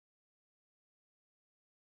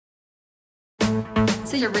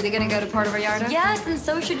So you're really gonna go to Puerto Vallarta? Yes, and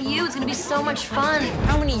so should you. It's gonna be so much fun.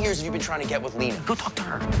 How many years have you been trying to get with Lena? Go talk to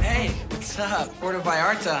her. Hey, what's up? Puerto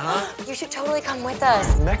Vallarta, huh? You should totally come with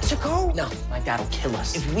us. Mexico? No, my dad will kill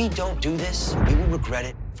us. If we don't do this, we will regret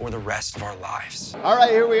it for the rest of our lives. All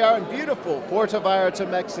right, here we are in beautiful Puerto Vallarta,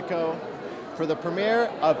 Mexico, for the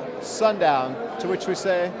premiere of Sundown, to which we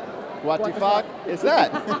say, what the fuck is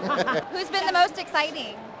that? Who's been the most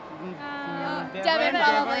exciting? Devin,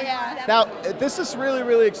 probably, yeah. Now, this is really,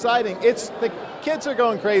 really exciting. The kids are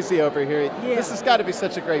going crazy over here. Yeah. This has got to be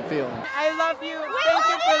such a great feeling. I love you. Thank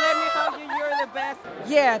you for letting me hug you. You're the best.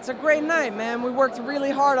 Yeah, it's a great night, man. We worked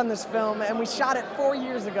really hard on this film, and we shot it 4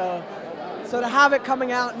 years ago. So to have it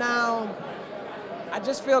coming out now, I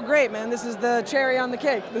just feel great, man. This is the cherry on the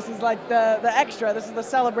cake. This is like the extra. This is the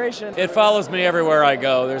celebration. It follows me everywhere I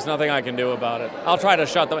go. There's nothing I can do about it. I'll try to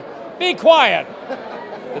shut them. Be quiet.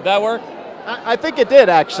 Did that work? I think it did,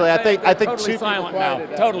 actually. I think totally silent now.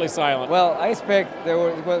 Totally silent. Well, I expect there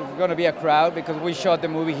was going to be a crowd because we shot the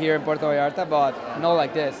movie here in Puerto Vallarta, but not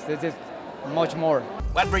like this. This is much more.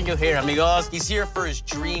 What bring you here, amigos? He's here for his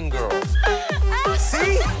dream girl.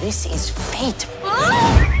 See? This is fate. I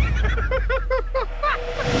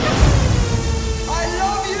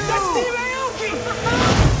love you! That's Steve Aoki!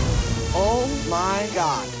 Oh my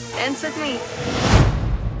God. Dance with me.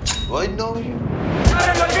 I know you.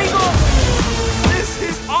 This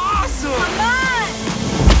is awesome! Come on!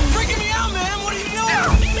 Freaking me out, man! What are you doing?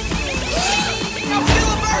 I'm still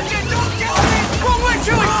a virgin! Don't kill me! Won't let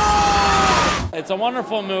you! It's a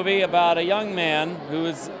wonderful movie about a young man who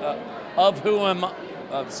is,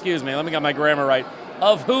 excuse me, let me get my grammar right,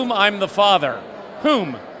 of whom I'm the father.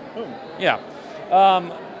 Whom? Yeah. I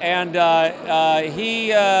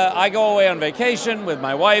go away on vacation with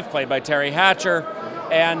my wife, played by Terry Hatcher,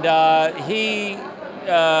 and he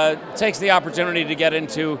takes the opportunity to get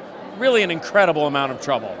into really an incredible amount of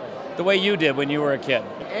trouble, the way you did when you were a kid.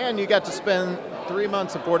 And you got to spend 3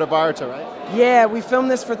 months in Puerto Vallarta, right? Yeah, we filmed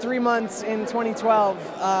this for 3 months in 2012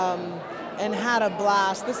 and had a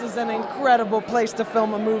blast. This is an incredible place to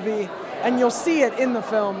film a movie, and you'll see it in the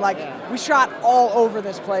film. Like, we shot all over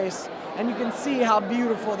this place, and you can see how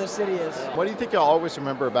beautiful this city is. What do you think you'll always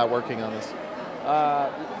remember about working on this?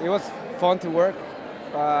 It was fun to work.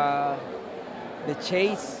 The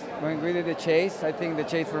chase, when we did the chase, I think the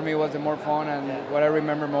chase for me was the more fun and what I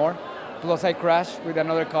remember more. Plus I crashed with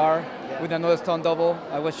another car, with another stunt double.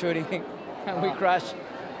 I was shooting and we crashed,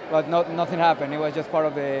 but nothing happened. It was just part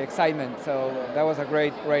of the excitement. So that was a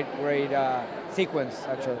great sequence,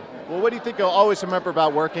 actually. Well, what do you think you'll always remember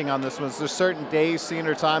about working on this one? Is there certain days, scene,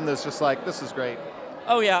 or time that's just like, this is great?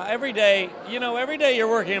 Oh yeah, every day you're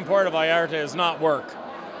working in Puerto Vallarta is not work.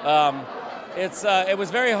 It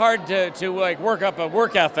was very hard to like work up a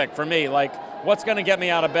work ethic for me. Like, what's going to get me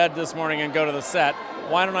out of bed this morning and go to the set?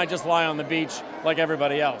 Why don't I just lie on the beach like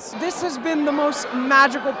everybody else? This has been the most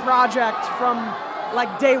magical project from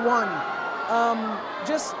like day one.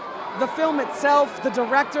 Just the film itself, the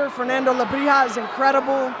director, Fernando Labrija, is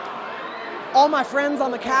incredible. All my friends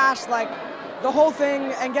on the cast, like the whole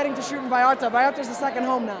thing, and getting to shoot in Vallarta. Vallarta's the second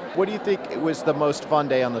home now. What do you think was the most fun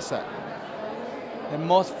day on the set? The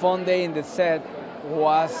most fun day in the set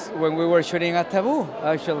was when we were shooting at Taboo,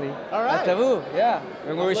 actually. All right. At Taboo, yeah.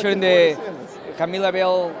 When we were shooting the Camila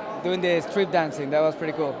Bell doing the strip dancing, that was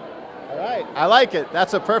pretty cool. All right, I like it.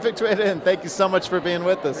 That's a perfect way to end. Thank you so much for being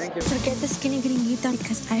with us. Thank you. Forget the skinny gringuita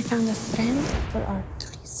because I found a friend for our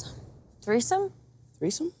threesome. Threesome?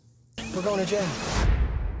 Threesome? We're going to jail.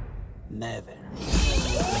 Never.